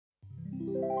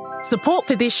Support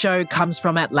for this show comes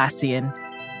from Atlassian.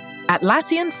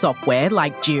 Atlassian software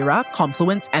like Jira,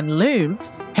 Confluence, and Loom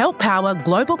help power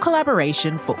global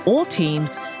collaboration for all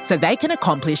teams so they can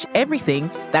accomplish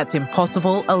everything that's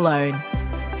impossible alone.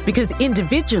 Because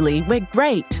individually, we're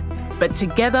great, but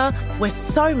together, we're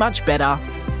so much better.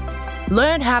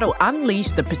 Learn how to unleash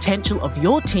the potential of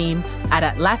your team at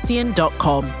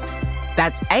Atlassian.com.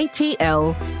 That's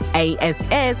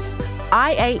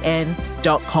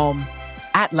Atlassian.com.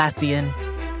 Atlassian.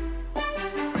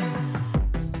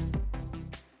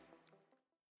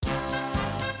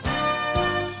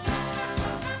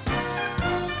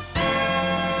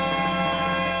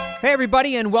 Hey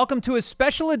everybody, and welcome to a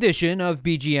special edition of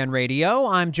BGN Radio.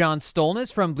 I'm John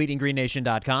Stolnis from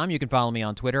BleedingGreenNation.com. You can follow me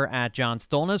on Twitter at John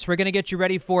Stolnis. We're going to get you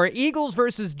ready for Eagles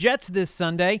versus Jets this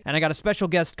Sunday, and I got a special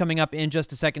guest coming up in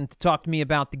just a second to talk to me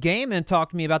about the game and talk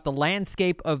to me about the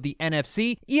landscape of the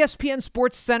NFC. ESPN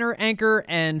Sports Center anchor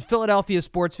and Philadelphia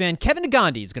sports fan Kevin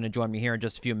Negandhi is going to join me here in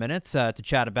just a few minutes to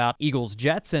chat about Eagles,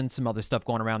 Jets, and some other stuff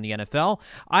going around the NFL.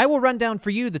 I will run down for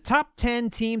you the top 10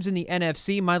 teams in the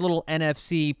NFC, my little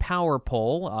NFC power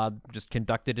poll, just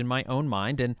conducted in my own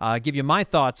mind, and give you my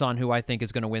thoughts on who I think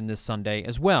is going to win this Sunday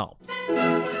as well.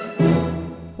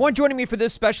 One joining me for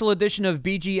this special edition of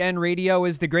BGN Radio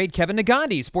is the great Kevin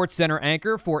Negandhi, Sports Center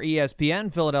anchor for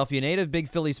ESPN, Philadelphia native, big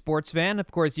Philly sports fan. Of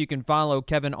course, you can follow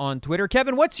Kevin on Twitter.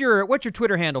 Kevin, what's your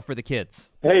Twitter handle for the kids?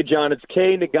 Hey, John, it's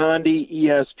K Negandhi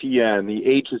ESPN. The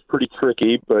H is pretty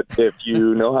tricky, but if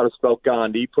you know how to spell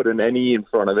Gandhi, put an N-E in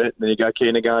front of it, and then you got K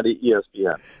Negandhi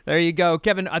ESPN. There you go.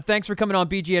 Kevin, thanks for coming on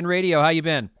BGN Radio. How you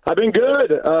been? I've been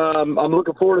good. I'm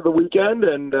looking forward to the weekend,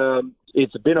 and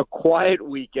it's been a quiet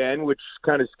weekend, which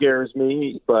kind of scares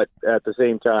me, but at the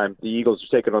same time, the Eagles are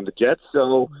taking on the Jets,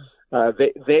 so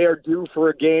they are due for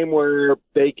a game where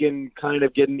they can kind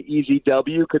of get an easy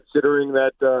W, considering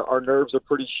that our nerves are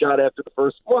pretty shot after the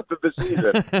first month of the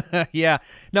season. Yeah.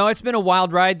 No, it's been a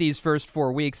wild ride these first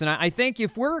 4 weeks, and I think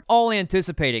if we're all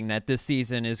anticipating that this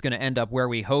season is going to end up where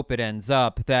we hope it ends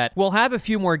up, that we'll have a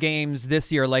few more games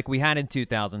this year like we had in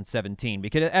 2017,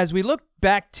 because as we look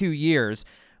back 2 years,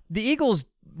 the Eagles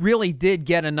really did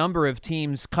get a number of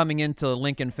teams coming into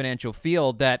Lincoln Financial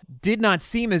Field that did not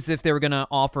seem as if they were going to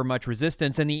offer much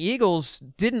resistance, and the Eagles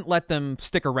didn't let them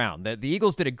stick around. The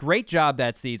Eagles did a great job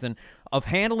that season of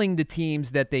handling the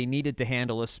teams that they needed to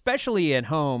handle, especially at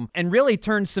home, and really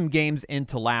turned some games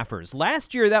into laughers.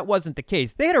 Last year, that wasn't the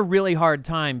case. They had a really hard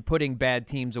time putting bad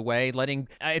teams away,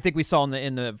 I think we saw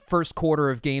in the first quarter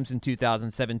of games in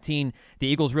 2017, the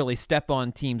Eagles really step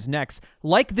on teams' necks,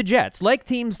 like the Jets, like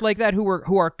teams like that who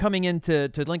are coming into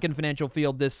Lincoln Financial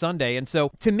Field this Sunday. And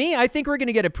so, to me, I think we're going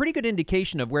to get a pretty good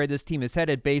indication of where this team is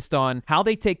headed based on how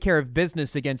they take care of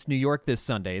business against New York this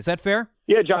Sunday. Is that fair?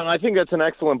 Yeah, John, I think that's an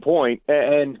excellent point.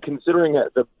 And considering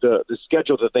the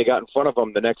schedule that they got in front of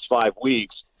them the next 5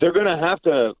 weeks, they're going to have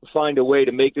to find a way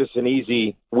to make this an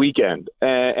easy weekend.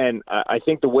 And I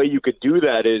think the way you could do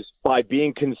that is by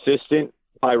being consistent,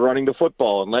 by running the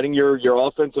football and letting your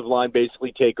offensive line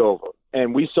basically take over.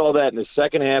 And we saw that in the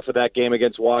second half of that game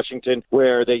against Washington,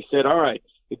 where they said, all right,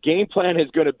 the game plan is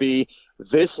going to be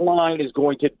this line is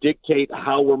going to dictate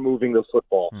how we're moving the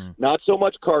football. Not so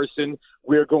much Carson.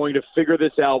 We're going to figure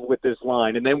this out with this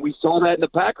line. And then we saw that in the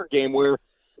Packer game where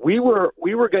we were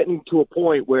getting to a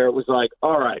point where it was like,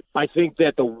 all right, I think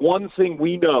that the one thing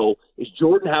we know is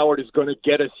Jordan Howard is going to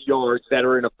get us yards that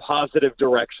are in a positive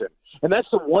direction. And that's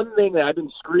the one thing that I've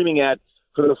been screaming at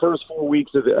for the first 4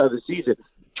 weeks of the season.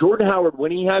 Jordan Howard,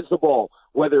 when he has the ball,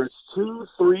 whether it's 2,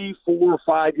 3, 4, or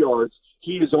 5 yards,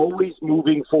 he is always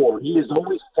moving forward. He is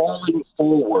always falling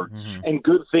forward, and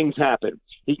good things happen.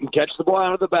 He can catch the ball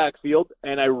out of the backfield,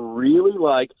 and I really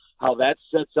like how that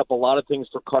sets up a lot of things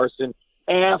for Carson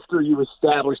after you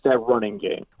establish that running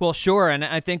game. Well, sure, and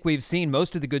I think we've seen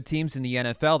most of the good teams in the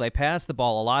NFL, they pass the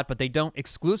ball a lot, but they don't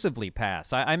exclusively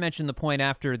pass. I mentioned the point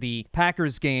after the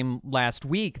Packers game last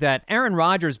week that Aaron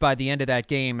Rodgers, by the end of that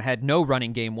game, had no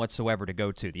running game whatsoever to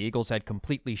go to. The Eagles had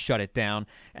completely shut it down,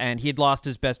 and he had lost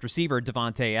his best receiver,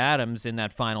 Davante Adams, in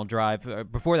that final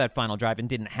drive, before that final drive, and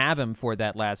didn't have him for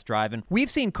that last drive. And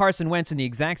we've seen Carson Wentz in the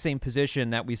exact same position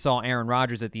that we saw Aaron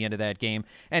Rodgers at the end of that game.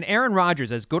 And Aaron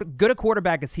Rodgers, as good a quarterback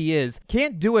as he is,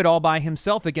 can't do it all by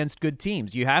himself against good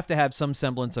teams. You have to have some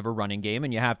semblance of a running game,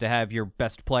 and you have to have your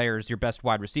best players, your best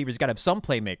wide receivers. You got to have some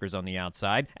playmakers on the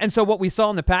outside. And so what we saw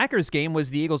in the Packers game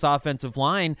was the Eagles' offensive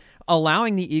line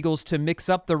allowing the Eagles to mix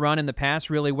up the run and the pass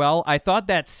really well. I thought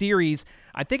that series,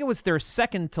 I think it was their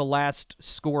second to last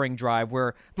scoring drive,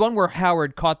 where the one where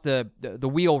Howard caught the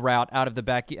wheel route out of the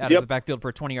backfield for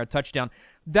a 20-yard touchdown.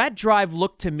 that drive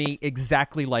looked to me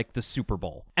exactly like the Super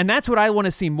Bowl. And that's what I want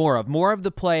to see more of. More of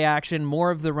the play action,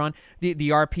 more of the run, the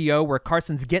RPO where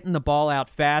Carson's getting the ball out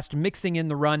fast, mixing in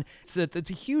the run. It's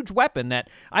a huge weapon that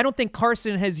I don't think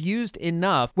Carson has used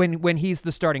enough when he's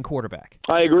the starting quarterback.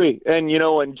 I agree. And,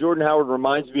 and Jordan Howard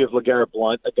reminds me of LeGarrette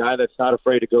Blount, a guy that's not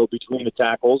afraid to go between the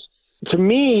tackles. To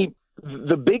me,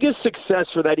 the biggest success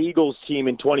for that Eagles team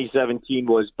in 2017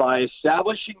 was by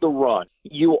establishing the run.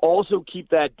 You also keep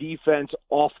that defense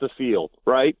off the field,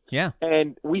 right? Yeah.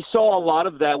 And we saw a lot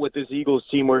of that with this Eagles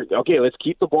team where, okay, let's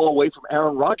keep the ball away from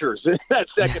Aaron Rodgers in that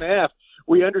second half.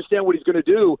 We understand what he's going to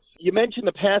do. You mentioned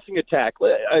the passing attack.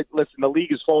 Listen, the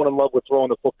league is falling in love with throwing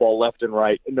the football left and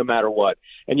right, no matter what.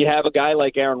 And you have a guy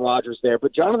like Aaron Rodgers there.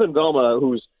 But Jonathan Vilma,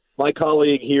 who's my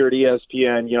colleague here at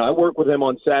ESPN, I work with him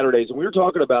on Saturdays, and we were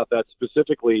talking about that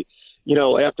specifically,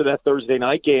 after that Thursday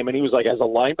night game, and he was like, as a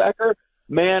linebacker,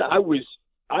 man, I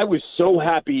was so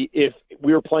happy if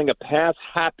we were playing a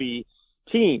pass-happy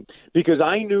team because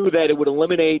I knew that it would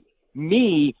eliminate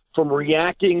me from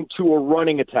reacting to a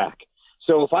running attack.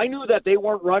 So if I knew that they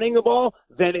weren't running the ball,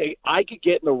 then I could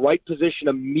get in the right position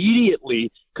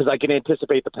immediately because I can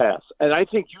anticipate the pass. And I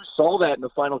think you saw that in the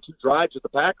final two drives with the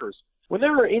Packers. When they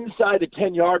were inside the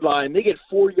 10-yard line, they get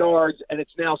 4 yards, and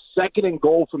it's now 2nd and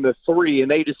goal from the 3,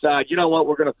 and they decide, you know what,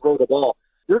 we're going to throw the ball.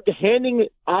 They're handing,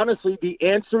 honestly, the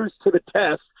answers to the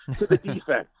test to the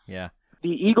defense. Yeah. The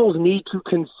Eagles need to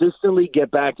consistently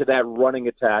get back to that running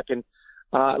attack. And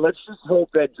let's just hope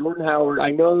that Jordan Howard,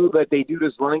 I know that they do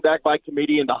this running back by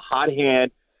committee in the hot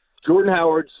hand. Jordan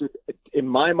Howard should, in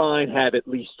my mind, have at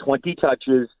least 20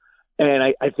 touches, and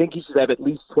I think he should have at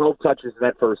least 12 touches in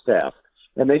that first half.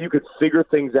 And then you could figure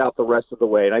things out the rest of the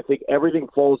way. And I think everything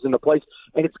falls into place,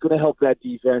 and it's going to help that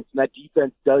defense. And that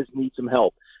defense does need some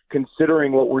help,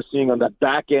 considering what we're seeing on the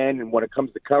back end and when it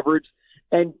comes to coverage.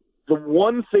 And the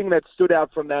one thing that stood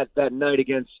out from that night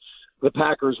against the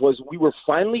Packers was we were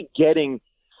finally getting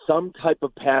some type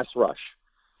of pass rush.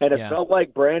 And it felt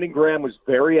like Brandon Graham was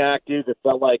very active. It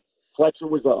felt like Fletcher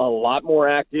was a lot more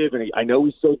active. And I know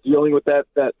he's still dealing with the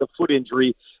foot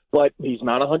injury, but he's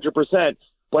not 100%.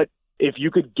 But if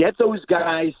you could get those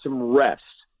guys some rest,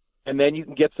 and then you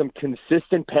can get some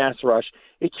consistent pass rush,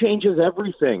 it changes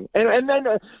everything. And then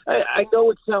I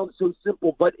know it sounds so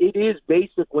simple, but it is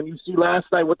basic when you see last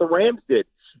night what the Rams did.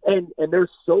 And they're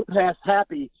so pass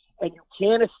happy, and you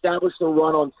can't establish the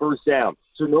run on first down.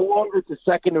 So no longer it's a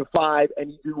 2nd and 5,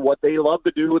 and you do what they love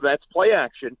to do, and that's play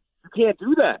action. You can't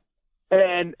do that.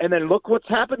 And then look what's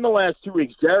happened the last 2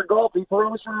 weeks. Jared Goff, he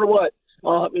throws for what?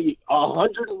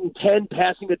 110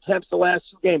 passing attempts the last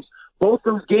 2 games. Both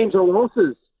those games are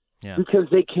losses because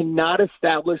they cannot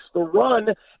establish the run,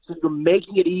 so you're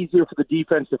making it easier for the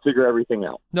defense to figure everything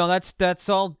out. No, that's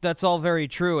all very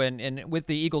true. And with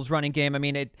the Eagles running game, I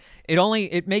mean,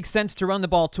 it makes sense to run the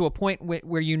ball to a point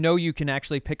where you can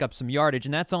actually pick up some yardage,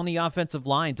 and that's on the offensive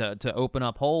line to open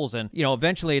up holes. And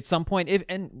eventually at some point,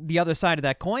 and the other side of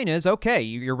that coin is, okay,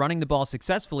 you're running the ball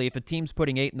successfully. If a team's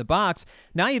putting 8 in the box,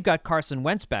 now you've got Carson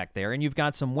Wentz back there, and you've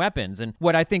got some weapons. And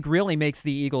what I think really makes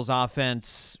the Eagles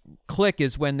offense click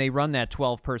is when they run that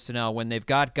 12 personnel, when they've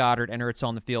got Goddard and Ertz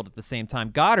on the field at the same time.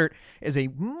 Goddard is a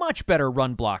much better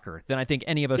run blocker than I think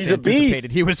any of us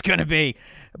anticipated he was going to be.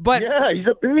 But yeah, he's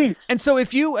a beast. And so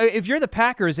if you're the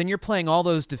Packers and you're playing all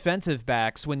those defensive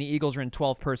backs when the Eagles are in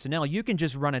 12 personnel, you can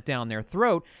just run it down their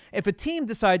throat. If a team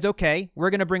decides, okay, we're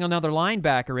going to bring another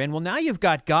linebacker in, well, now you've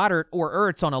got Goddard or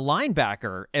Ertz on a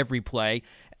linebacker every play,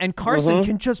 and Carson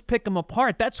can just pick them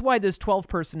apart. That's why this 12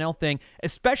 personnel thing,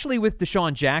 especially with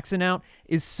Deshaun Jackson out,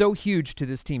 is so huge to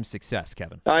this team's success,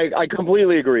 Kevin. I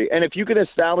completely agree. And if you can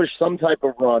establish some type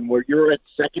of run where you're at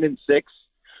 2nd and 6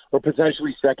 or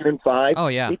potentially 2nd and 5,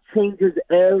 it changes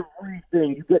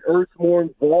everything. You get Ertz more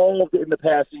involved in the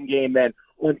passing game than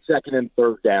on 2nd and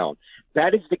 3rd down.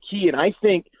 That is the key. And I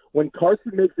think when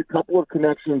Carson makes a couple of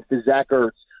connections to Zach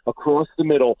Ertz across the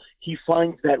middle, he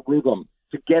finds that rhythm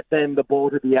to get them the ball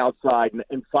to the outside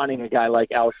and finding a guy like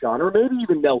Alshon or maybe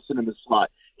even Nelson in the slot.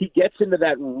 He gets into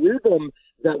that rhythm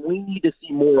that we need to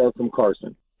see more of from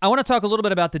Carson. I want to talk a little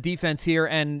bit about the defense here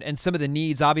and some of the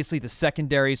needs. Obviously, the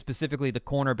secondary, specifically the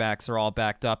cornerbacks, are all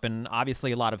backed up, and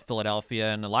obviously a lot of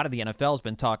Philadelphia and a lot of the NFL has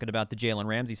been talking about the Jalen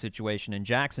Ramsey situation in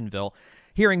Jacksonville.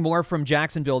 Hearing more from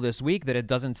Jacksonville this week that it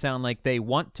doesn't sound like they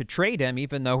want to trade him,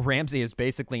 even though Ramsey is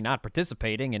basically not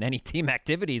participating in any team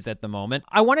activities at the moment.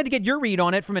 I wanted to get your read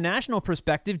on it from a national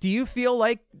perspective. Do you feel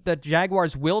like the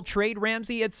Jaguars will trade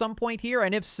Ramsey at some point here?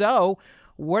 And if so,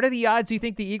 what are the odds you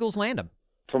think the Eagles land him?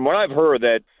 from what I've heard,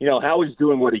 that Howie's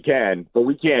doing what he can, but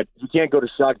you can't go to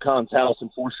Shad Khan's house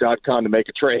and force Shad Khan to make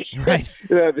a trade. Right.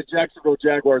 The Jacksonville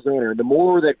Jaguars owner. The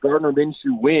more that Gardner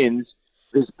Minshew wins,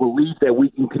 this belief that we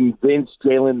can convince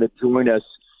Jalen to join us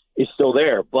is still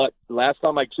there. But last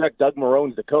time I checked, Doug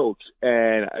Marrone's the coach,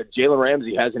 and Jalen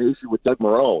Ramsey has an issue with Doug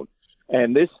Marrone.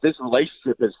 And this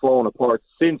relationship has fallen apart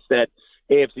since that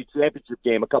AFC Championship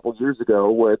game a couple years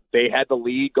ago, where they had the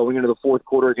lead going into the fourth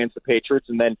quarter against the Patriots,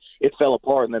 and then it fell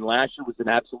apart. And then last year was an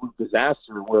absolute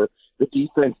disaster where the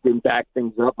defense didn't back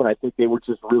things up, and I think they were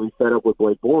just really fed up with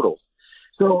Blake Bortles.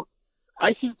 So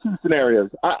I see two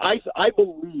scenarios. I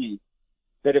believe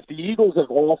that if the Eagles have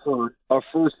offered a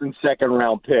first and second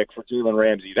round pick for Jalen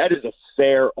Ramsey, that is a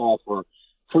fair offer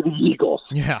for the Eagles.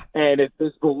 Yeah. And if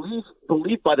there's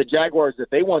belief by the Jaguars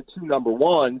that they want 2 number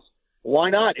ones,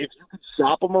 why not? If you could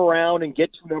shop them around and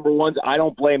get 2 number ones, I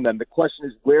don't blame them. The question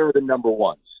is, where are the number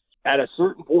ones? At a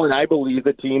certain point, I believe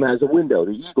the team has a window.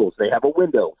 The Eagles, they have a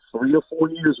window, 3 to 4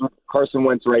 years with Carson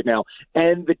Wentz right now,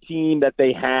 and the team that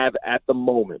they have at the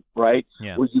moment, right?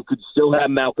 Yeah. Where you could still have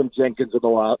Malcolm Jenkins on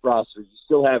the roster. You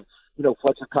still have,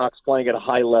 Fletcher Cox playing at a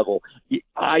high level.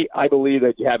 I believe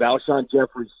that you have Alshon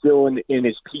Jeffrey still in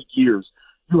his peak years.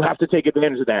 You have to take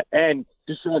advantage of that. And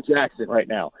Deshaun Jackson right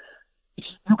now.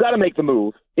 You got to make the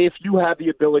move if you have the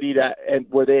ability to, and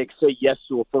where they say yes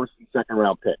to a first and second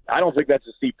round pick. I don't think that's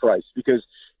a steep price, because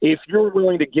if you're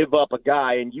willing to give up a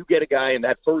guy and you get a guy in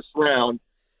that first round,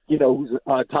 who's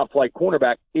a top flight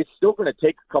cornerback, it's still going to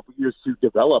take a couple years to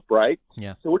develop, right?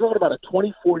 Yeah. So we're talking about a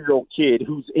 24-year-old kid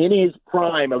who's in his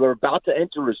prime, or about to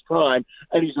enter his prime,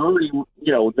 and he's already,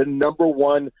 the number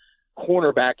one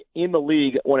cornerback in the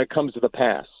league when it comes to the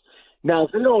pass. Now,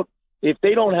 if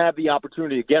they don't have the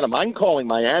opportunity to get him, I'm calling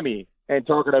Miami and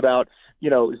talking about,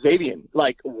 Xavier.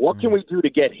 Like, what can we do to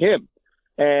get him?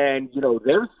 And,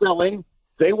 they're selling.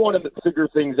 They want to figure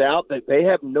things out. That they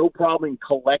have no problem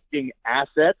collecting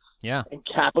assets and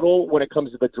capital when it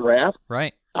comes to the draft.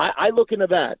 Right. I look into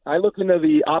that. I look into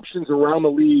the options around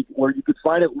the league where you could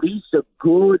find at least a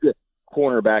good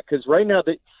cornerback. Because right now,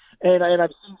 and I've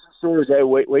seen some stories, hey,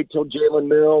 wait till Jalen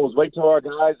Mills, wait till our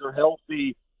guys are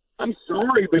healthy. I'm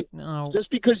sorry, but just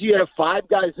because you have 5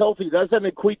 guys healthy doesn't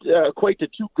equate to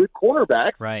 2 good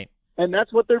cornerbacks. Right. And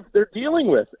that's what they're dealing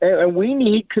with. And we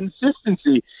need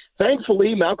consistency.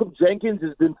 Thankfully, Malcolm Jenkins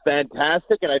has been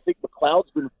fantastic, and I think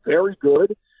McLeod's been very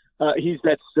good. He's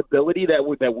that stability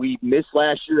that we missed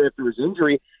last year after his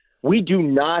injury. We do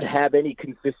not have any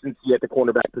consistency at the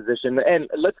cornerback position. And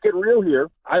let's get real here.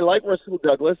 I like Rasul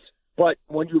Douglas, but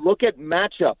when you look at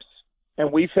matchups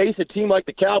and we face a team like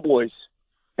the Cowboys,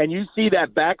 and you see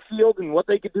that backfield and what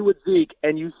they could do with Zeke,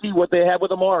 and you see what they have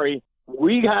with Amari,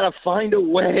 we got to find a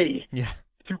way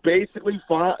to basically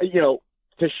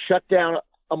to shut down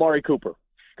Amari Cooper.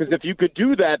 Because if you could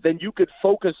do that, then you could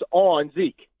focus on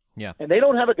Zeke. Yeah. And they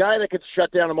don't have a guy that could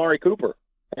shut down Amari Cooper.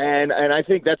 And I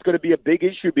think that's going to be a big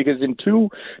issue, because in two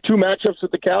matchups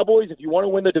with the Cowboys, if you want to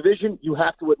win the division, you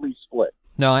have to at least split.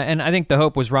 No, and I think the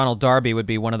hope was Ronald Darby would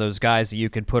be one of those guys that you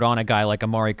could put on a guy like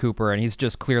Amari Cooper, and he's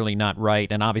just clearly not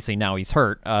right, and obviously now he's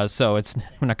hurt, so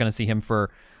we're not going to see him for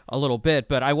a little bit.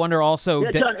 But I wonder also...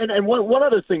 Yeah, John, and one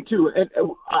other thing, too, and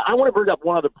I want to bring up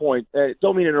one other point.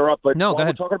 Don't mean to interrupt, but no, while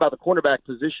we're talking about the cornerback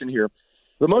position here,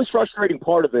 the most frustrating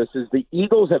part of this is the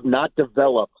Eagles have not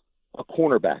developed a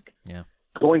cornerback. Yeah.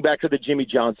 Going back to the Jimmy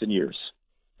Johnson years.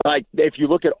 Like, if you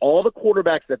look at all the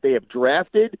quarterbacks that they have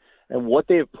drafted and what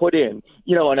they have put in,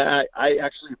 and I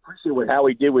actually appreciate what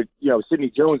Howie did with,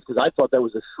 Sidney Jones, because I thought that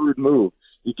was a shrewd move.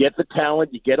 You get the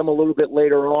talent, you get them a little bit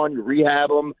later on, you rehab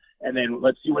them, and then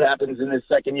let's see what happens in his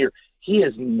second year. He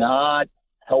is not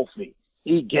healthy.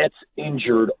 He gets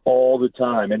injured all the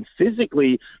time. And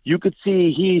physically, you could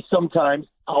see he's sometimes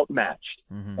outmatched.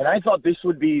 Mm-hmm. And I thought this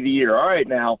would be the year. All right,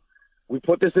 now, we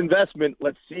put this investment.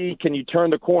 Let's see, can you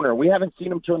turn the corner? We haven't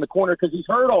seen him turn the corner because he's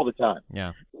hurt all the time.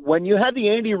 Yeah. When you had the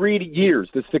Andy Reid years,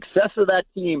 the success of that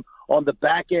team on the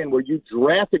back end where you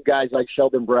drafted guys like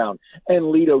Sheldon Brown and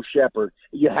Lito Shepherd,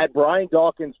 you had Brian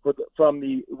Dawkins from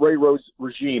the Ray Rose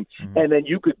regime, and then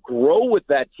you could grow with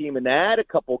that team and add a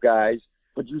couple guys,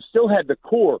 but you still had the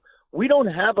core. We don't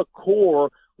have a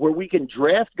core where we can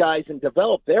draft guys and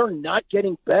develop. They're not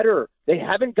getting better. They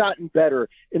haven't gotten better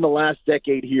in the last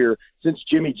decade here since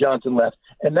Jimmy Johnson left.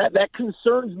 And that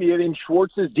concerns me in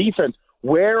Schwartz's defense.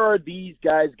 Where are these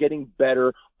guys getting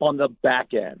better on the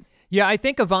back end? Yeah, I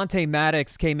think Avonte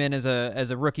Maddox came in as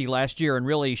a rookie last year and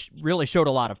really showed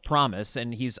a lot of promise,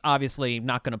 and he's obviously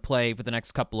not going to play for the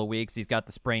next couple of weeks. He's got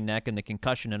the sprained neck and the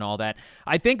concussion and all that.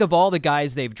 I think of all the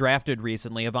guys they've drafted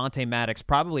recently, Avonte Maddox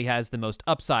probably has the most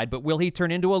upside, but will he turn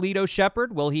into a Lito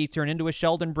Shepherd? Will he turn into a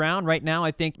Sheldon Brown? Right now,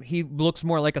 I think he looks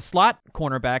more like a slot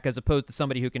cornerback as opposed to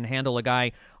somebody who can handle a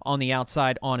guy on the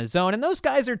outside on his own, and those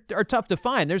guys are tough to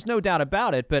find. There's no doubt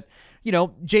about it, but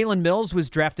Jalen Mills was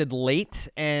drafted late,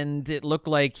 and it looked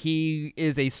like he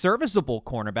is a serviceable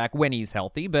cornerback when he's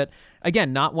healthy, but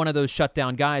again, not one of those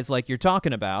shutdown guys like you're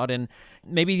talking about. And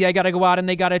maybe they got to go out and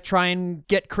they got to try and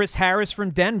get Chris Harris from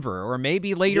Denver, or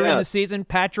maybe later in the season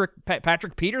Patrick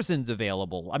Peterson's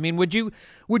available. I mean, would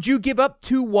you give up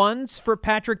 2 ones for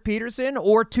Patrick Peterson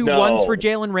or 2 ones for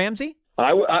Jalen Ramsey?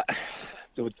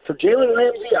 For Jalen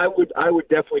Ramsey, I would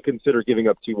definitely consider giving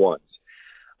up 2 ones.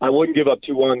 I wouldn't give up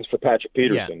 2 ones for Patrick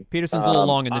Peterson. Yeah, Peterson's a little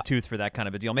long in the tooth for that kind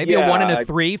of a deal. Maybe a 1 and a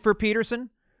 3 for Peterson?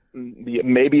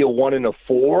 Maybe a 1 and a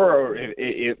 4, or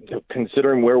if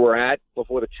considering where we're at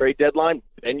before the trade deadline,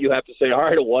 then you have to say, all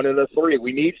right, a 1 and a 3.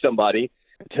 We need somebody.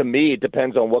 To me, it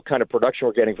depends on what kind of production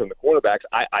we're getting from the cornerbacks.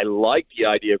 I like the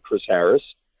idea of Chris Harris.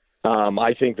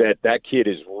 I think that kid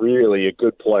is really a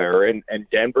good player, and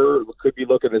Denver could be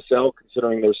looking to sell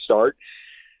considering their start.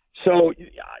 So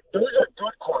those are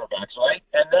good quarterbacks, right?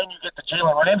 And then you get the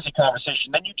Jalen Ramsey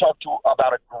conversation. Then you talk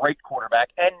about a great quarterback,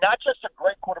 and not just a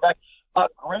great quarterback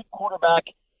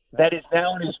that is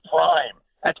now in his prime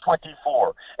at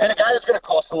 24. And a guy that's going to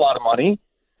cost a lot of money.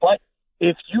 But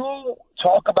if you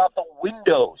talk about the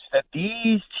windows that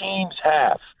these teams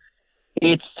have,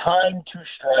 it's time to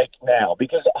strike now.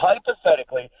 Because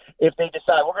hypothetically, if they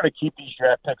decide we're going to keep these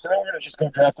draft picks and then we're going to just go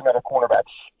draft another quarterback,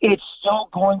 it's still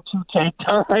going to take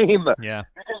time. Yeah.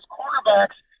 Because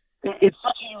quarterbacks, it's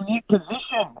such a unique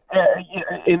position.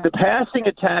 In the passing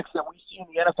attacks that we see in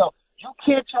the NFL, you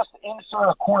can't just insert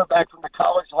a quarterback from the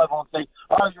college level and say,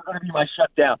 oh, you're going to be my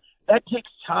shutdown. That takes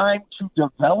time to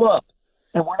develop.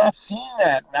 And we're not seeing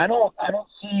that. And I don't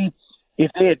see if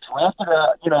they had drafted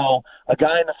a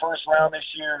guy in the first round this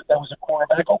year that was a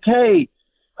quarterback, okay.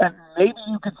 And maybe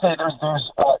you could say there's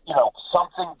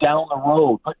something down the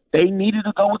road, but they needed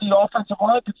to go with the offensive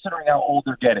line considering how old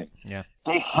they're getting. Yeah.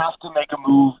 They have to make a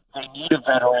move. They need a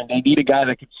veteran. They need a guy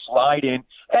that can slide in.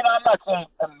 And I'm not saying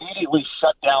immediately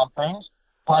shut down things,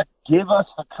 but give us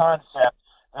the concept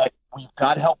that we've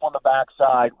got help on the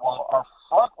backside while our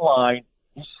front line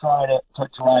is trying to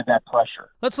drive that pressure.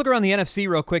 Let's look around the NFC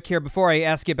real quick here before I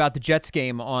ask you about the Jets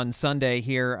game on Sunday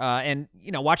here.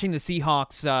 Watching the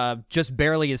Seahawks just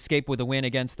barely escape with a win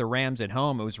against the Rams at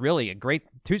home. It was really a great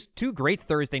two great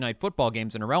Thursday night football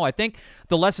games in a row. I think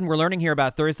the lesson we're learning here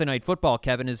about Thursday night football,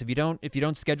 Kevin, is if you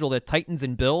don't schedule the Titans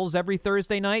and Bills every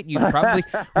Thursday night, you probably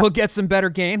will get some better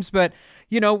games. But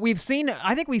we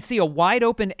see a wide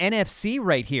open NFC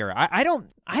right here. I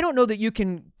don't know that you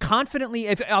can confidently,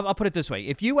 I'll put it this way.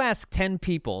 If you ask 10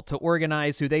 people to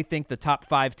organize who they think the top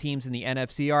 5 teams in the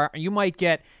NFC are, you might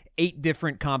get 8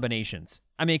 different combinations.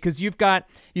 I mean, because you've got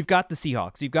the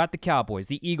Seahawks, you've got the Cowboys,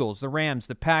 the Eagles, the Rams,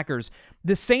 the Packers.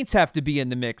 The Saints have to be in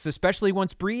the mix, especially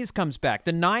once Breeze comes back.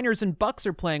 The Niners and Bucks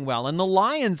are playing well, and the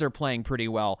Lions are playing pretty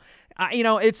well.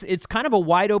 It's kind of a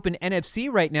wide open NFC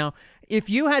right now. If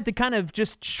you had to kind of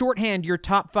just shorthand your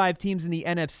top 5 teams in the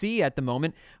NFC at the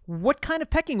moment, what kind of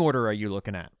pecking order are you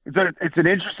looking at? It's an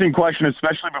interesting question,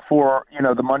 especially before,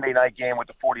 the Monday night game with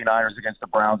the 49ers against the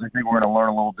Browns. I think we're going to learn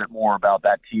a little bit more about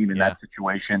that team in that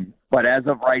situation. But as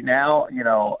of right now,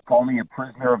 call me a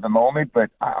prisoner of the moment, but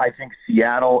I think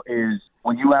Seattle is,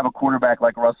 when you have a quarterback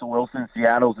like Russell Wilson,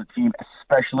 Seattle's a team,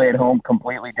 especially at home,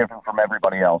 completely different from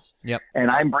everybody else. Yep. And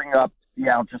I'm bringing up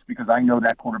Seattle just because I know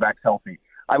that quarterback's healthy.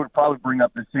 I would probably bring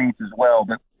up the Saints as well,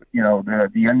 but,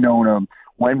 the unknown of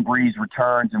when Breeze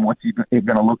returns and what's he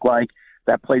going to look like,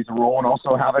 that plays a role, and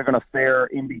also how they're going to fare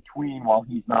in between while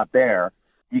he's not there.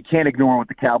 You can't ignore what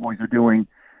the Cowboys are doing.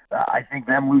 I think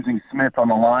them losing Smith on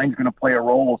the line is going to play a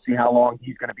role. We'll see how long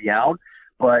he's going to be out,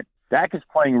 but Dak is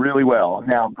playing really well.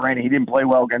 Now, granted, he didn't play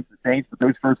well against the Saints, but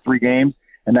those first 3 games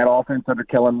and that offense under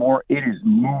Kellen Moore, it is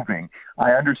moving.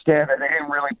 I understand that they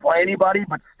didn't really play anybody,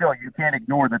 but still, you can't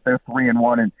ignore that they're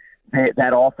 3-1, and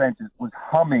that offense was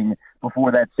humming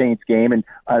before that Saints game. And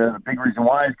the big reason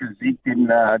why is because Zeke didn't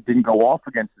go off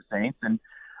against the Saints. And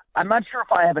I'm not sure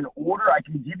if I have an order. I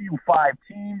can give you 5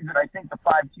 teams, and I think the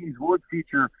 5 teams would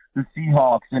feature the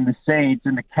Seahawks and the Saints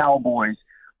and the Cowboys.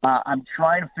 I'm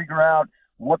trying to figure out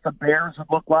what the Bears would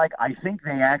look like. I think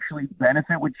they actually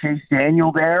benefit with Chase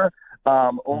Daniel there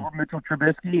over Mitchell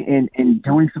Trubisky in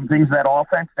doing some things in that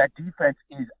offense. That defense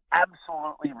is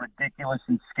absolutely ridiculous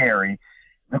and scary.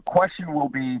 The question will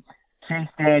be, Chase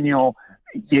Daniel,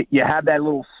 you have that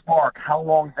little spark. How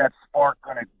long is that spark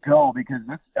going to go? Because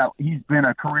he's been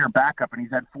a career backup, and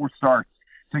he's had 4 starts.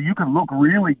 So you can look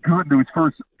really good in those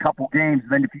first couple games.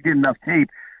 Then if you get enough tape,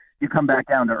 you come back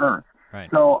down to earth. Right.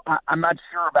 So I'm not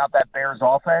sure about that Bears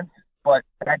offense, but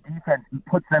that defense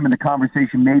puts them in the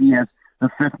conversation maybe as the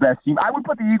 5th best team. I would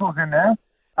put the Eagles in there.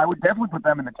 I would definitely put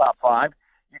them in the top 5.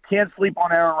 You can't sleep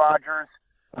on Aaron Rodgers.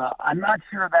 I'm not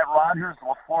sure that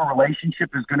Rodgers-LaFleur relationship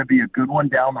is going to be a good one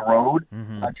down the road,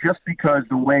 just because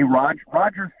the way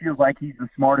Rodgers feels like he's the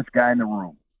smartest guy in the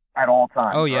room at all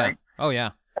times. Oh, yeah. Right? Oh, yeah.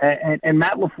 And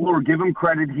Matt LaFleur, give him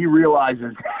credit, he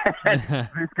realizes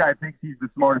this guy thinks he's the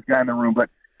smartest guy in the room. But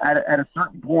at a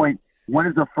certain point, when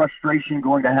is the frustration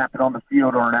going to happen on the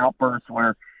field or an outburst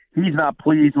where he's not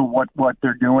pleased with what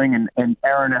they're doing, and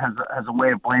Aaron has a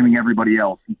way of blaming everybody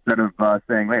else instead of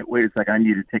saying, wait a second, I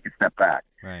need to take a step back.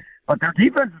 Right. But their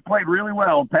defense has played really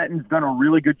well. Pettin's done a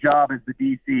really good job as the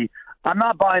DC. I'm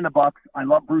not buying the Bucks. I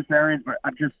love Bruce Arians, but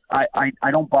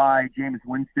I don't buy Jameis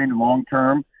Winston long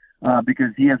term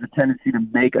because he has a tendency to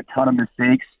make a ton of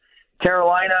mistakes.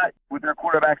 Carolina, with their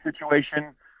quarterback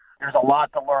situation, there's a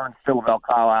lot to learn still about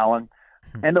Kyle Allen.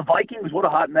 And the Vikings, what a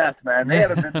hot mess, man. They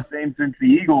haven't been the same since the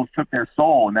Eagles took their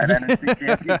soul in that NFC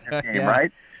Championship game,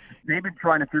 right? They've been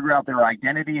trying to figure out their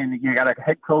identity, and you got a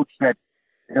head coach that,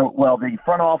 the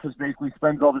front office basically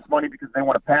spends all this money because they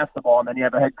want to pass the ball, and then you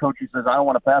have a head coach who says, I don't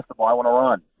want to pass the ball, I want to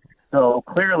run. So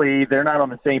clearly they're not on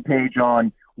the same page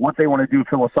on what they want to do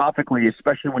philosophically,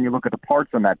 especially when you look at the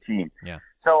parts on that team. Yeah.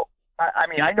 So,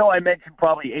 I know I mentioned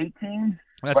probably 8 teams,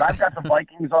 but I've got the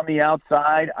Vikings on the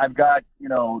outside. I've got,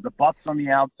 the Bucks on the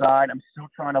outside. I'm still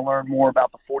trying to learn more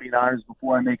about the 49ers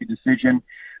before I make a decision.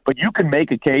 But you can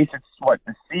make a case. It's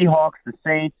the Seahawks, the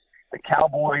Saints, the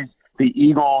Cowboys, the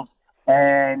Eagles,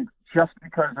 and just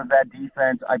because of that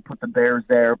defense, I put the Bears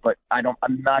there. But I'm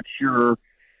not sure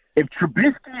if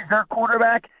Trubisky is their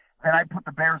quarterback. And I put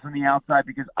the Bears on the outside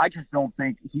because I just don't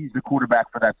think he's the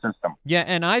quarterback for that system. Yeah,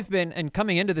 and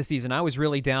coming into the season, I was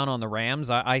really down on the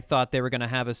Rams. I thought they were going to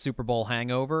have a Super Bowl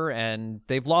hangover, and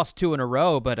they've lost 2 in a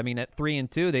row. But, at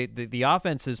 3-2, the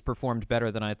offense has performed better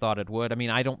than I thought it would.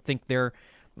 I don't think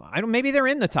maybe they're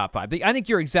in the top 5. I think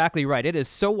you're exactly right. It is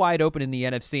so wide open in the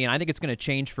NFC, and I think it's going to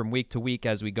change from week to week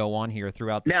as we go on here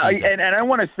throughout the season. And I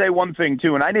want to say one thing,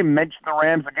 too, and I didn't mention the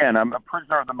Rams again. I'm a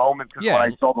prisoner of the moment because when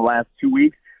I saw the last 2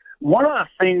 weeks, one of the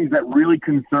things that really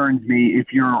concerns me if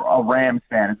you're a Rams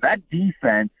fan is that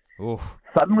defense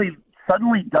suddenly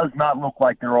does not look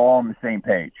like they're all on the same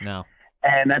page. No.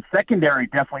 And that secondary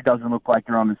definitely doesn't look like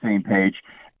they're on the same page.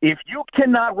 If you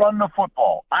cannot run the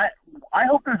football, I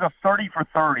hope there's a 30 for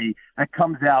 30 that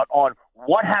comes out on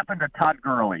what happened to Todd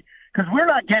Gurley. Because we're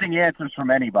not getting answers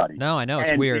from anybody. No, I know.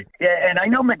 It's weird. And I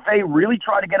know McVay really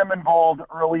tried to get him involved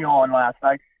early on last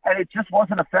night, and it just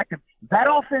wasn't effective. That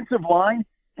offensive line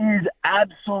is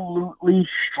absolutely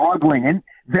struggling, and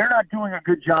they're not doing a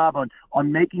good job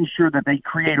on making sure that they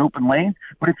create open lanes.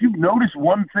 But if you notice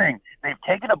one thing, they've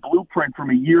taken a blueprint from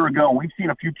a year ago. We've seen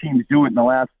a few teams do it in the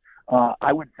last,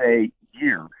 I would say,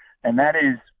 year, and that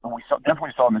is,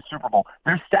 definitely saw in the Super Bowl,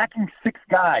 they're stacking 6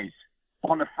 guys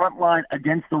on the front line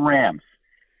against the Rams,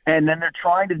 and then they're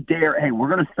trying to hey, we're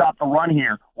going to stop the run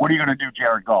here. What are you going to do,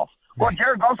 Jared Goff? Well,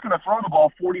 Jared Goff's going to throw the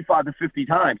ball 45 to 50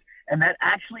 times. And that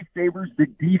actually favors the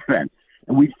defense.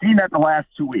 And we've seen that the last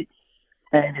 2 weeks.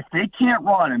 And if they can't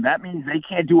run, and that means they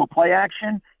can't do a play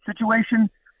action situation,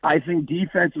 I think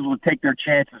defenses will take their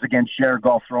chances against Jared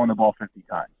Goff throwing the ball 50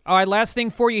 times. All right, last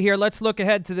thing for you here. Let's look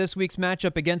ahead to this week's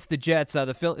matchup against the Jets.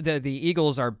 The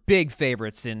Eagles are big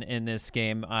favorites in this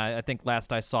game. I think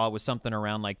last I saw it was something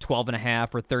around like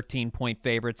 12.5 or 13-point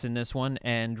favorites in this one.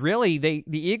 And really, the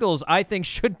Eagles, I think,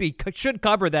 should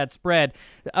cover that spread.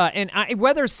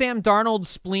 Whether Sam Darnold's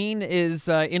spleen is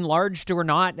enlarged or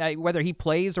not, whether he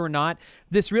plays or not,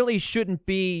 this really shouldn't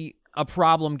be a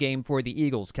problem game for the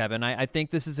Eagles, Kevin. I think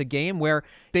this is a game where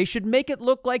they should make it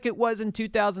look like it was in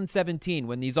 2017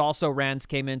 when these also-rans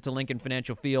came into Lincoln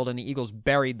Financial Field and the Eagles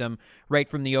buried them right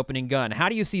from the opening gun. How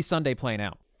do you see Sunday playing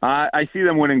out? I see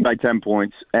them winning by 10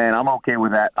 points, and I'm okay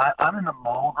with that. I'm in the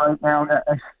mode right now.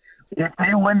 If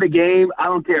they win the game, I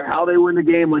don't care how they win the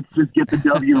game. Let's just get the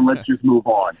W and let's just move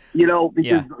on.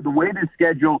 Because the way the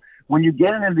schedule, when you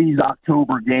get into these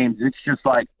October games, it's just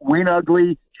like win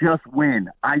ugly, just win.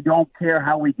 I don't care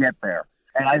how we get there.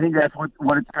 And I think that's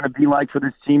what it's going to be like for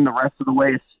this team the rest of the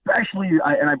way, especially,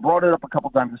 and I brought it up a couple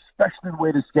times, especially the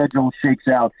way the schedule shakes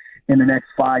out in the next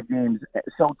 5 games.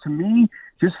 So to me,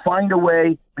 just find a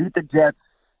way, beat the Jets.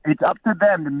 It's up to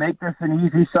them to make this an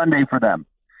easy Sunday for them.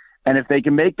 And if they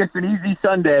can make this an easy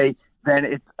Sunday, then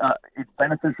it's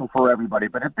beneficial for everybody.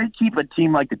 But if they keep a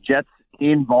team like the Jets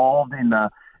involved in the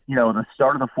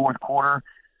start of the fourth quarter.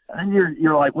 And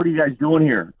you're like, what are you guys doing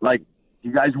here? Like,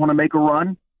 you guys want to make a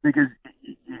run? Because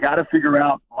you got to figure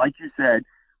out, like you said,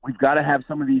 we've got to have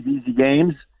some of these easy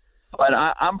games. But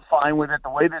I'm fine with it. The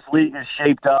way this league is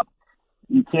shaped up,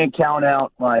 you can't count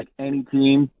out like any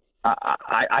team.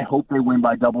 I hope they win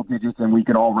by double digits and we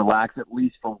can all relax at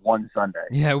least for one Sunday.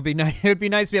 Yeah, it would be nice. It would be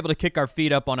nice to be able to kick our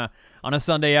feet up on a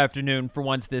Sunday afternoon for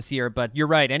once this year. But you're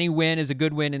right. Any win is a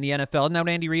good win in the NFL. Isn't that what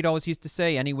Andy Reid always used to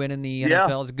say? Any win in the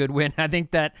NFL is a good win. I think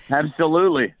that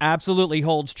absolutely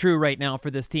holds true right now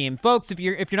for this team, folks. If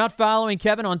you're not following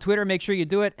Kevin on Twitter, make sure you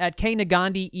do it at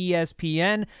KNagandi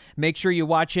ESPN. Make sure you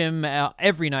watch him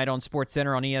every night on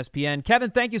SportsCenter on ESPN. Kevin,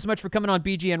 thank you so much for coming on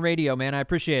BGN Radio, man. I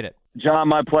appreciate it. John,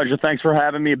 my pleasure. Thanks for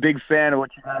having me. A big fan of what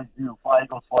you guys do. Fly,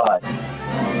 Eagles, fly.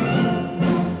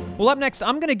 Well, up next,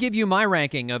 I'm going to give you my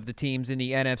ranking of the teams in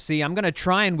the NFC. I'm going to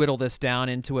try and whittle this down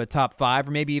into a top 5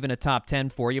 or maybe even a top 10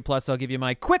 for you. Plus, I'll give you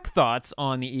my quick thoughts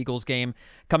on the Eagles game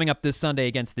coming up this Sunday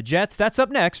against the Jets. That's up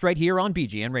next right here on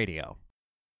BGN Radio.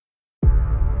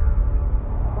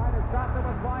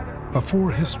 Before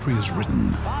history is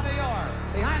written,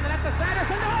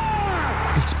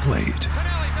 it's played.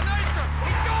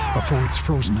 Before it's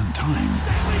frozen in time,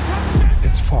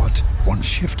 it's fought one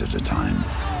shift at a time.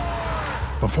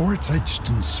 Before it's etched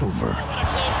in silver,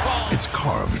 it's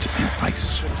carved in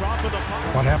ice.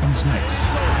 What happens next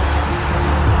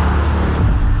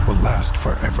will last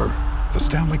forever. The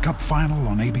Stanley Cup Final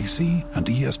on ABC and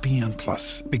ESPN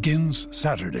Plus begins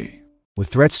Saturday. With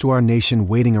threats to our nation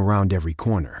waiting around every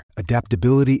corner,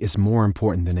 adaptability is more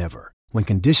important than ever. When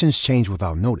conditions change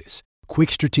without notice,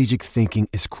 quick strategic thinking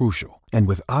is crucial. And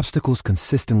with obstacles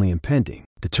consistently impending,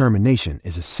 determination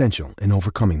is essential in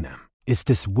overcoming them. It's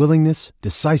this willingness,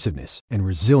 decisiveness, and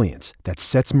resilience that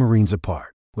sets Marines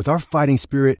apart. With our fighting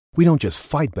spirit, we don't just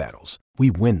fight battles, we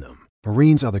win them.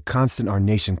 Marines are the constant our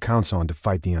nation counts on to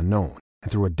fight the unknown. And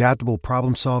through adaptable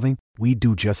problem solving, we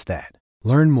do just that.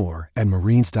 Learn more at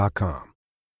Marines.com.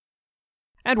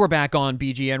 And we're back on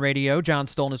BGN Radio. John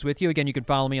Stolnis with you. Again, you can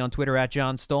follow me on Twitter at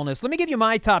John Stolnis. Let me give you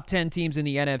my top 10 teams in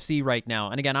the NFC right now.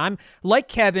 And again, I'm, like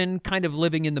Kevin, kind of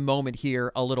living in the moment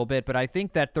here a little bit, but I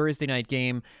think that Thursday night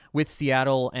game with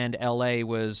Seattle and LA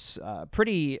was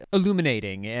pretty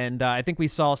illuminating. And I think we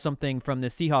saw something from the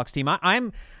Seahawks team.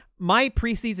 My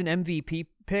preseason MVP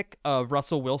pick of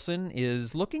Russell Wilson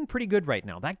is looking pretty good right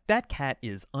now. That cat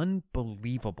is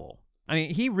unbelievable. I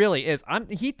mean, he really is.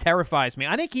 He terrifies me.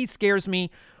 I think he scares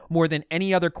me more than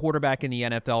any other quarterback in the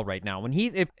NFL right now.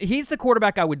 If he's the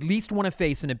quarterback I would least want to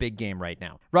face in a big game right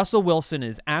now. Russell Wilson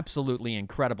is absolutely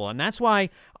incredible, and that's why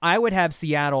I would have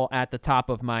Seattle at the top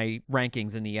of my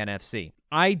rankings in the NFC.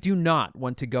 I do not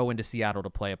want to go into Seattle to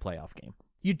play a playoff game.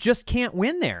 You just can't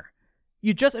win there.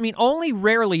 Only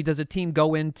rarely does a team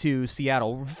go into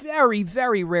Seattle. Very,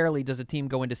 very rarely does a team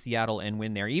go into Seattle and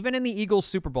win there. Even in the Eagles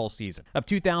Super Bowl season of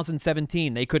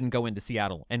 2017, they couldn't go into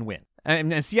Seattle and win.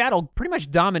 And Seattle pretty much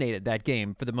dominated that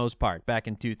game for the most part back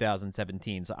in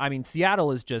 2017. So,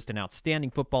 Seattle is just an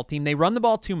outstanding football team. They run the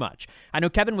ball too much. I know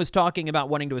Kevin was talking about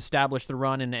wanting to establish the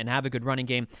run and have a good running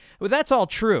game. Well, that's all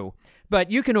true, but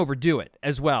you can overdo it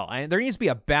as well. There needs to be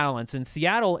a balance, and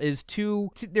Seattle is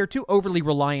they're too overly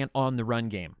reliant on the run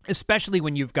game, especially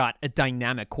when you've got a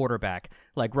dynamic quarterback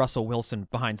like Russell Wilson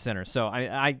behind center. So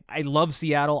I love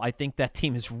Seattle. I think that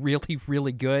team is really,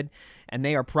 really good, and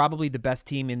they are probably the best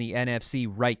team in the NFC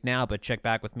right now, but check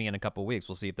back with me in a couple weeks.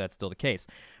 We'll see if that's still the case.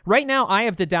 Right now, I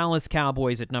have the Dallas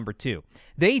Cowboys at number 2.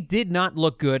 They did not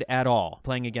look good at all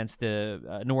playing against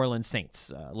the New Orleans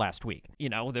Saints last week.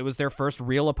 It was their first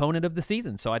real opponent of the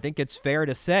season, so I think it's fair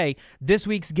to say this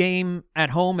week's game at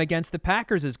home against the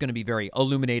Packers is going to be very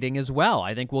illuminating as well.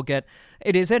 I think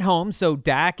it is at home, so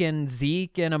Dak and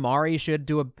Zeke and Amari should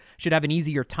have an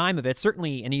easier time of it,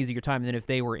 certainly an easier time than if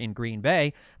they were in Green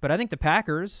Bay, but I think the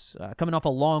Packers, coming off a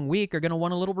long week, are going to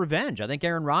want a little revenge. I think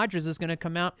Aaron Rodgers is going to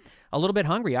come out a little bit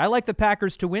hungry. I like the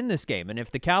Packers to win this game, and if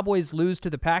the Cowboys lose to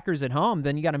the Packers at home,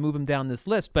 then you got to move them down this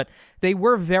list, but they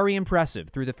were very impressive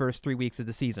through the first 3 weeks of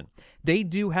the season. They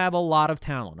do have a lot of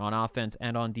talent on offense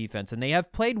and on defense, and they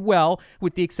have played well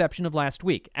with the exception of last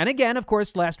week. And again, of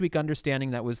course, last week,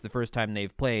 understanding that was the first time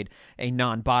they've played a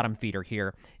non-bottom feeder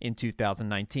here in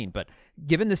 2019. But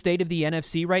given the state of the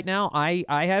NFC right now, I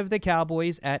have the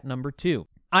Cowboys at number 2.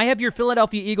 I have your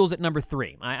Philadelphia Eagles at number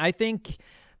 3. I think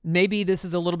maybe this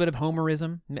is a little bit of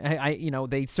homerism.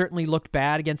 They certainly looked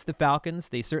bad against the Falcons.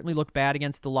 They certainly looked bad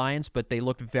against the Lions, but they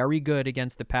looked very good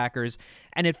against the Packers.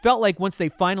 And it felt like once they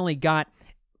finally got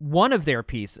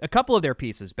a couple of their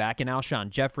pieces back in Alshon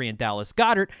Jeffrey and Dallas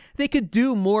Goedert, they could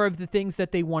do more of the things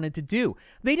that they wanted to do.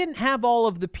 They didn't have all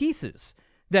of the pieces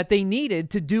that they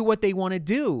needed to do what they want to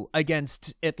do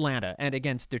against Atlanta and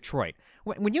against Detroit.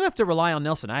 When you have to rely on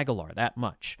Nelson Aguilar that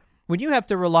much, when you have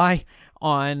to rely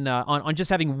on just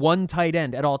having one tight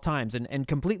end at all times and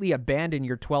completely abandon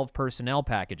your 12 personnel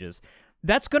packages,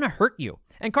 that's going to hurt you.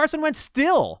 And Carson Wentz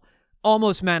still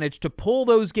almost managed to pull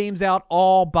those games out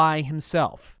all by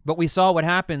himself. But we saw what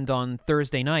happened on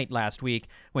Thursday night last week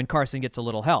when Carson gets a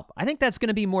little help. I think that's going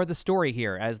to be more the story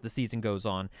here as the season goes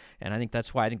on. And I think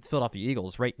that's why I think the Philadelphia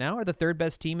Eagles right now are the third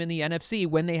best team in the NFC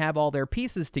when they have all their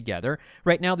pieces together.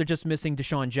 Right now, they're just missing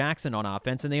Deshaun Jackson on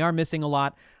offense, and they are missing a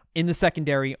lot in the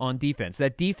secondary on defense.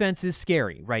 That defense is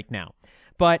scary right now.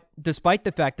 But despite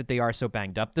the fact that they are so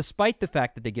banged up, despite the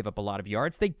fact that they give up a lot of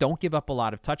yards, they don't give up a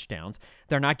lot of touchdowns.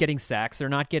 They're not getting sacks. They're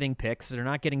not getting picks. They're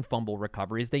not getting fumble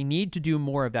recoveries. They need to do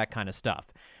more of that kind of stuff.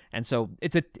 And so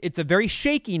it's a very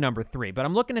shaky number 3. But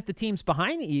I'm looking at the teams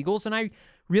behind the Eagles, and I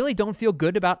really don't feel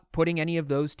good about putting any of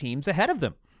those teams ahead of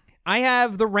them. I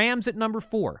have the Rams at number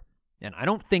 4. And I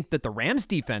don't think that the Rams'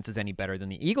 defense is any better than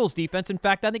the Eagles' defense. In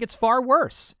fact, I think it's far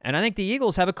worse. And I think the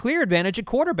Eagles have a clear advantage at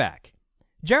quarterback.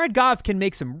 Jared Goff can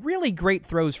make some really great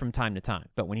throws from time to time,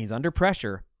 but when he's under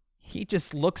pressure, he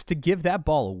just looks to give that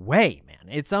ball away,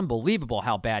 man. It's unbelievable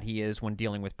how bad he is when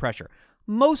dealing with pressure.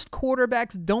 Most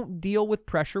quarterbacks don't deal with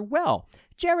pressure well.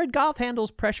 Jared Goff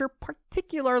handles pressure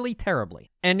particularly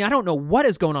terribly. And I don't know what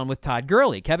is going on with Todd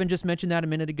Gurley. Kevin just mentioned that a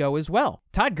minute ago as well.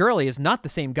 Todd Gurley is not the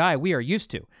same guy we are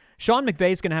used to. Sean McVay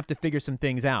is going to have to figure some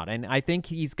things out, and I think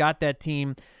he's got that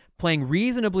team playing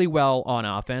reasonably well on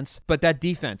offense, but that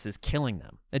defense is killing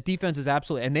them. That defense is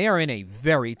absolutely, and they are in a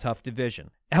very tough division.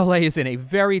 LA is in a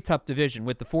very tough division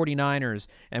with the 49ers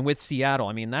and with Seattle.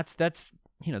 I mean, that's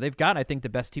they've got, I think, the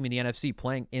best team in the NFC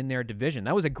playing in their division.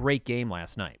 That was a great game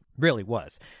last night. Really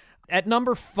was. At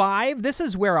number 5, this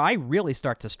is where I really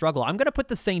start to struggle. I'm going to put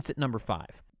the Saints at number 5.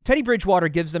 Teddy Bridgewater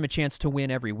gives them a chance to win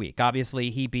every week.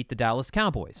 Obviously, he beat the Dallas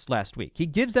Cowboys last week. He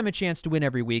gives them a chance to win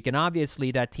every week, and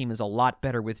obviously that team is a lot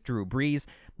better with Drew Brees.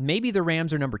 Maybe the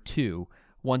Rams are number 2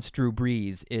 once Drew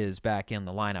Brees is back in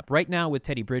the lineup. Right now with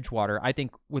Teddy Bridgewater, I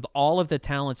think with all of the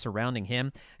talent surrounding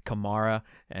him, Kamara,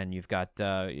 and you've got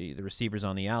the receivers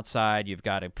on the outside, you've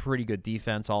got a pretty good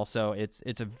defense also.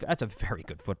 That's a very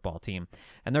good football team.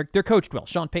 And they're coached well.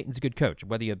 Sean Payton's a good coach.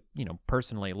 Whether you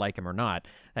personally like him or not,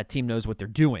 that team knows what they're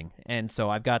doing. And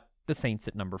so I've got the Saints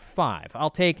at number 5.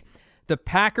 I'll take the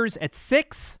Packers at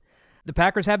 6. The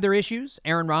Packers have their issues.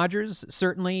 Aaron Rodgers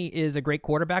certainly is a great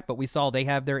quarterback, but we saw they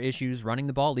have their issues running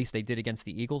the ball. At least they did against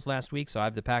the Eagles last week, so I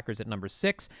have the Packers at number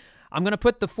 6. I'm going to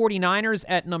put the 49ers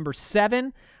at number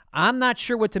 7. I'm not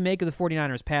sure what to make of the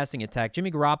 49ers passing attack.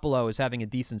 Jimmy Garoppolo is having a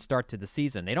decent start to the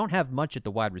season. They don't have much at the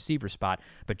wide receiver spot,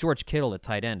 but George Kittle at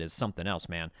tight end is something else,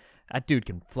 man. That dude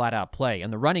can flat out play.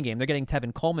 And the running game, they're getting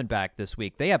Tevin Coleman back this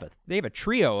week. They have a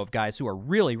trio of guys who are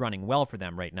really running well for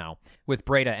them right now with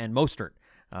Breida and Mostert.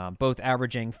 Both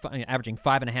averaging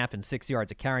 5.5 and 6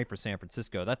 yards a carry for San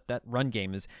Francisco. That run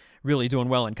game is really doing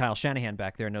well, and Kyle Shanahan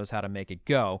back there knows how to make it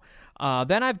go.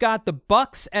 Then I've got the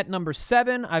Bucs at number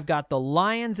 7. I've got the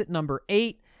Lions at number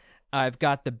 8. I've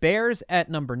got the Bears at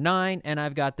number 9, and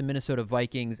I've got the Minnesota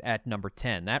Vikings at number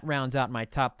 10. That rounds out my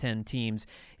top 10 teams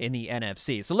in the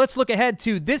NFC. So let's look ahead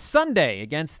to this Sunday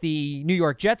against the New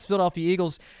York Jets. Philadelphia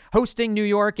Eagles hosting New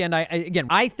York, and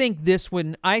I think this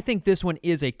one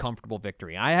is a comfortable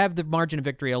victory. I have the margin of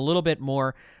victory a little bit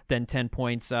more than 10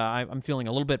 points. I'm feeling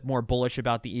a little bit more bullish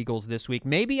about the Eagles this week.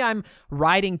 Maybe I'm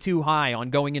riding too high on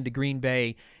going into Green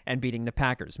Bay and beating the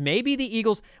Packers. Maybe the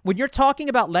Eagles, when you're talking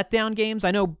about letdown games,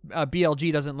 I know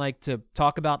BLG doesn't like to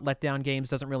talk about letdown games,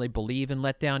 doesn't really believe in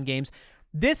letdown games.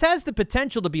 This has the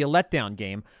potential to be a letdown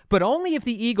game, but only if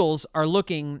the Eagles are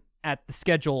looking at the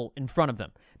schedule in front of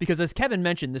them. Because as Kevin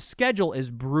mentioned, the schedule is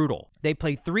brutal. They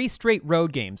play 3 straight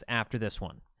road games after this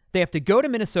one. They have to go to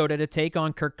Minnesota to take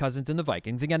on Kirk Cousins and the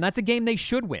Vikings. Again, that's a game they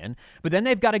should win, but then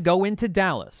they've got to go into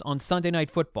Dallas on Sunday Night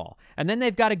Football. And then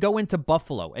they've got to go into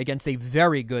Buffalo against a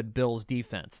very good Bills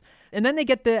defense. And then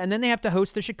they have to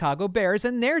host the Chicago Bears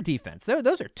and their defense.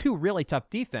 Those are 2 really tough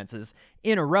defenses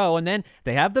in a row. And then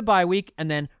they have the bye week and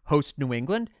then host New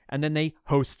England and then they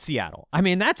host Seattle. I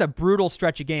mean, that's a brutal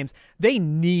stretch of games. They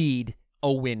need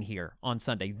a win here on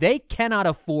Sunday. They cannot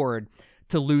afford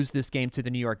to lose this game to the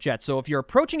New York Jets. So if you're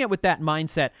approaching it with that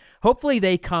mindset, hopefully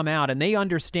they come out and they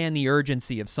understand the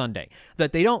urgency of Sunday,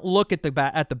 that they don't look at the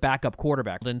backup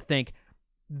quarterback and think,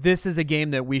 this is a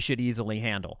game that we should easily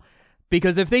handle.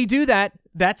 Because if they do that,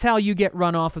 that's how you get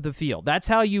run off of the field. That's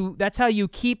how you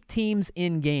keep teams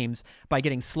in games, by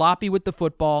getting sloppy with the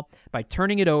football, by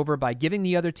turning it over, by giving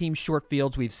the other team short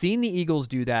fields. We've seen the Eagles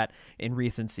do that in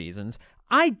recent seasons.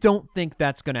 I don't think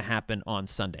that's going to happen on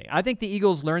Sunday. I think the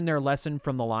Eagles learned their lesson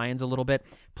from the Lions a little bit.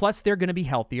 Plus, they're going to be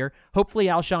healthier. Hopefully,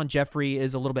 Alshon Jeffrey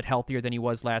is a little bit healthier than he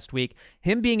was last week.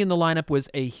 Him being in the lineup was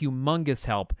a humongous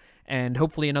help, and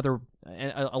hopefully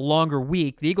a longer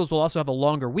week. The Eagles will also have a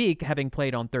longer week, having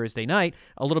played on Thursday night,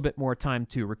 a little bit more time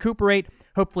to recuperate.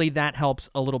 Hopefully, that helps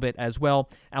a little bit as well.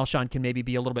 Alshon can maybe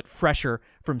be a little bit fresher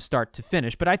from start to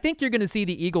finish. But I think you're going to see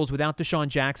the Eagles without Deshaun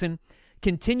Jackson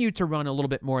continue to run a little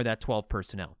bit more of that 12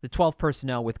 personnel. The 12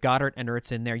 personnel with Goddard and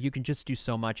Ertz in there, you can just do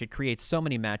so much. It creates so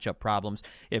many matchup problems.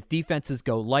 If defenses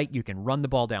go light, you can run the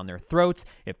ball down their throats.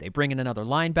 If they bring in another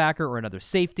linebacker or another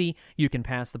safety, you can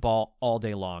pass the ball all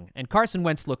day long. And Carson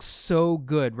Wentz looks so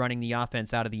good running the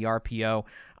offense out of the RPO.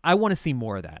 I want to see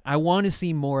more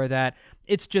of that.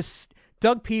 It's just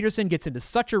Doug Peterson gets into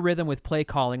such a rhythm with play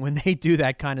calling when they do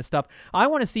that kind of stuff. I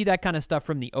want to see that kind of stuff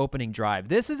from the opening drive.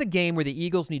 This is a game where the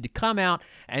Eagles need to come out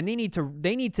and they need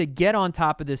to get on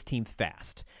top of this team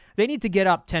fast. They need to get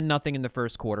up 10-0 in the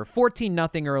first quarter,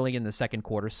 14-0 early in the second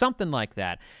quarter, something like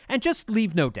that, and just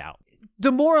leave no doubt.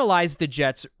 Demoralize the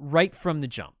Jets right from the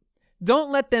jump.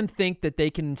 Don't let them think that they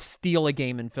can steal a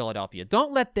game in Philadelphia.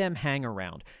 Don't let them hang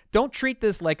around. Don't treat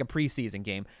this like a preseason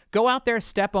game. Go out there,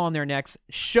 step on their necks,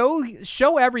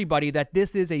 show everybody that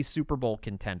this is a Super Bowl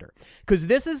contender. Because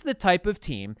this is the type of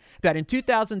team that in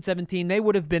 2017, they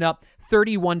would have been up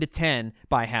 31-10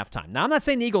 by halftime. Now, I'm not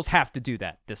saying the Eagles have to do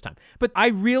that this time, but I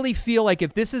really feel like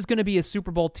if this is going to be a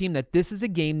Super Bowl team, that this is a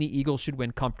game the Eagles should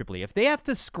win comfortably. If they have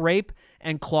to scrape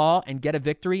and claw and get a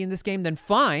victory in this game, then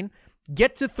fine.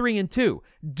 Get to 3-2.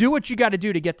 Do what you got to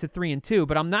do to get to 3-2,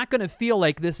 but I'm not going to feel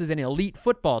like this is an elite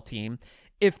football team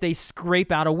if they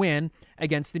scrape out a win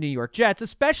against the New York Jets,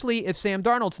 especially if Sam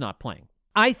Darnold's not playing.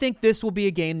 I think this will be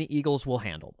a game the Eagles will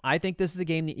handle. I think this is a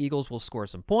game the Eagles will score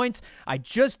some points. I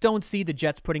just don't see the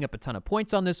Jets putting up a ton of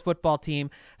points on this football team,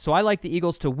 so I like the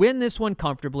Eagles to win this one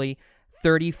comfortably,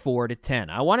 34-10.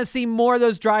 I want to see more of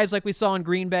those drives like we saw in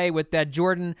Green Bay with that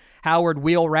Jordan Howard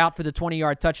wheel route for the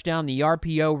 20-yard touchdown, the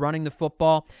RPO running the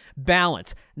football.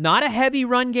 Balance. Not a heavy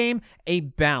run game, a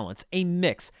balance, a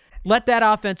mix. Let that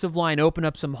offensive line open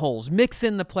up some holes. Mix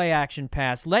in the play-action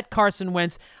pass. Let Carson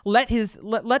Wentz, let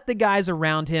the guys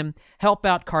around him help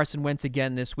out Carson Wentz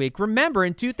again this week. Remember,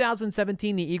 in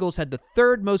 2017, the Eagles had the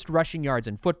third most rushing yards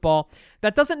in football.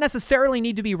 That doesn't necessarily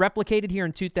need to be replicated here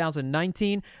in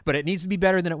 2019, but it needs to be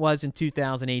better than it was in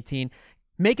 2018.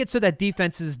 Make it so that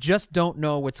defenses just don't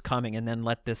know what's coming and then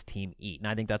let this team eat. And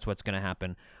I think that's what's going to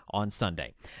happen on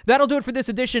Sunday. That'll do it for this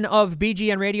edition of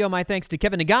BGN Radio. My thanks to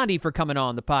Kevin Negandhi for coming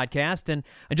on the podcast. And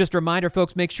just a reminder,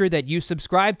 folks, make sure that you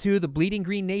subscribe to the Bleeding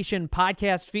Green Nation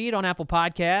podcast feed on Apple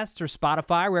Podcasts or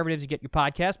Spotify, wherever it is you get your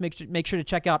podcast. Make sure to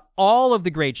check out all of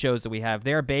the great shows that we have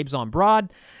there. Babes on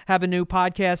Broad have a new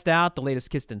podcast out. The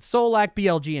latest Kisten Solak,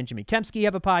 BLG, and Jimmy Kempski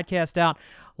have a podcast out.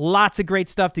 Lots of great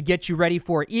stuff to get you ready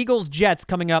for Eagles-Jets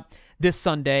coming up this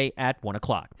Sunday at 1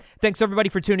 o'clock. Thanks, everybody,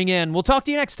 for tuning in. We'll talk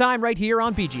to you next time right here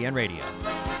on BGN Radio.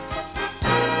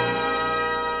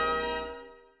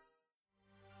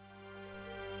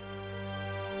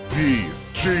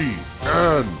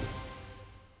 BGN.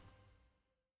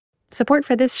 Support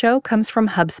for this show comes from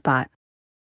HubSpot.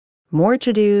 More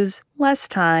to-dos, less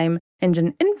time, and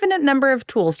an infinite number of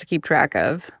tools to keep track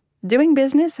of. Doing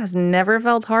business has never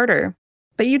felt harder.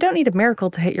 But you don't need a miracle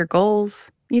to hit your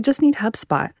goals. You just need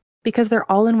HubSpot, because their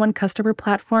all-in-one customer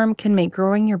platform can make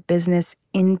growing your business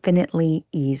infinitely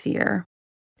easier.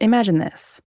 Imagine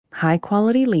this: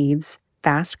 high-quality leads,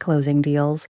 fast closing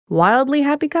deals, wildly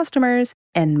happy customers,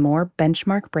 and more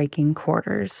benchmark-breaking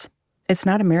quarters. It's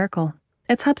not a miracle.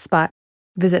 It's HubSpot.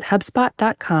 Visit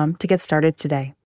HubSpot.com to get started today.